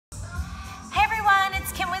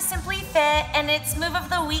Fit, and it's move of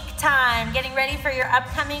the week time, getting ready for your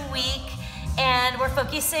upcoming week. And we're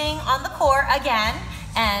focusing on the core again,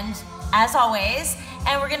 and as always,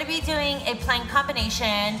 and we're gonna be doing a plank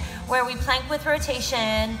combination where we plank with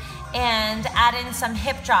rotation and add in some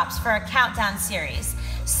hip drops for a countdown series.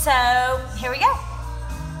 So here we go.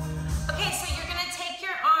 Okay, so you're gonna take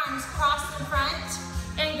your arms cross in front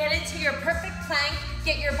and get into your perfect plank.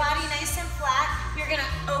 Get your body nice and flat. You're gonna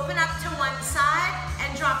open up to one side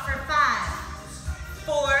and drop for 5,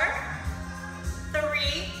 4,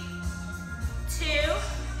 3, 2,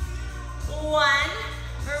 1.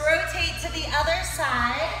 Rotate to the other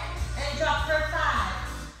side and drop for 5,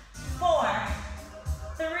 4,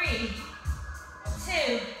 3,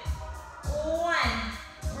 2, 1.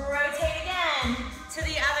 Rotate again to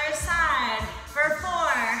the other side for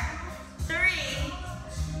 4, 3,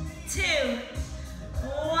 2,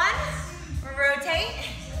 1. Rotate.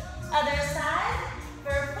 Other side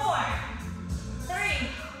for 4, 3,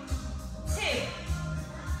 2,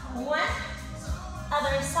 1.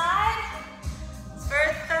 Other side for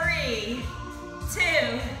 3, 2.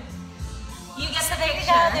 You get the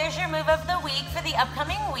picture. There's your move of the week for the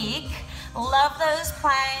upcoming week. Love those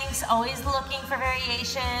planks, always looking for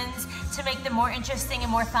variations to make them more interesting and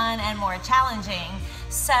more fun and more challenging.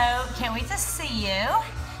 So can't wait to see you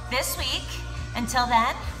this week. Until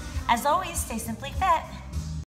then, as always, stay simply fit.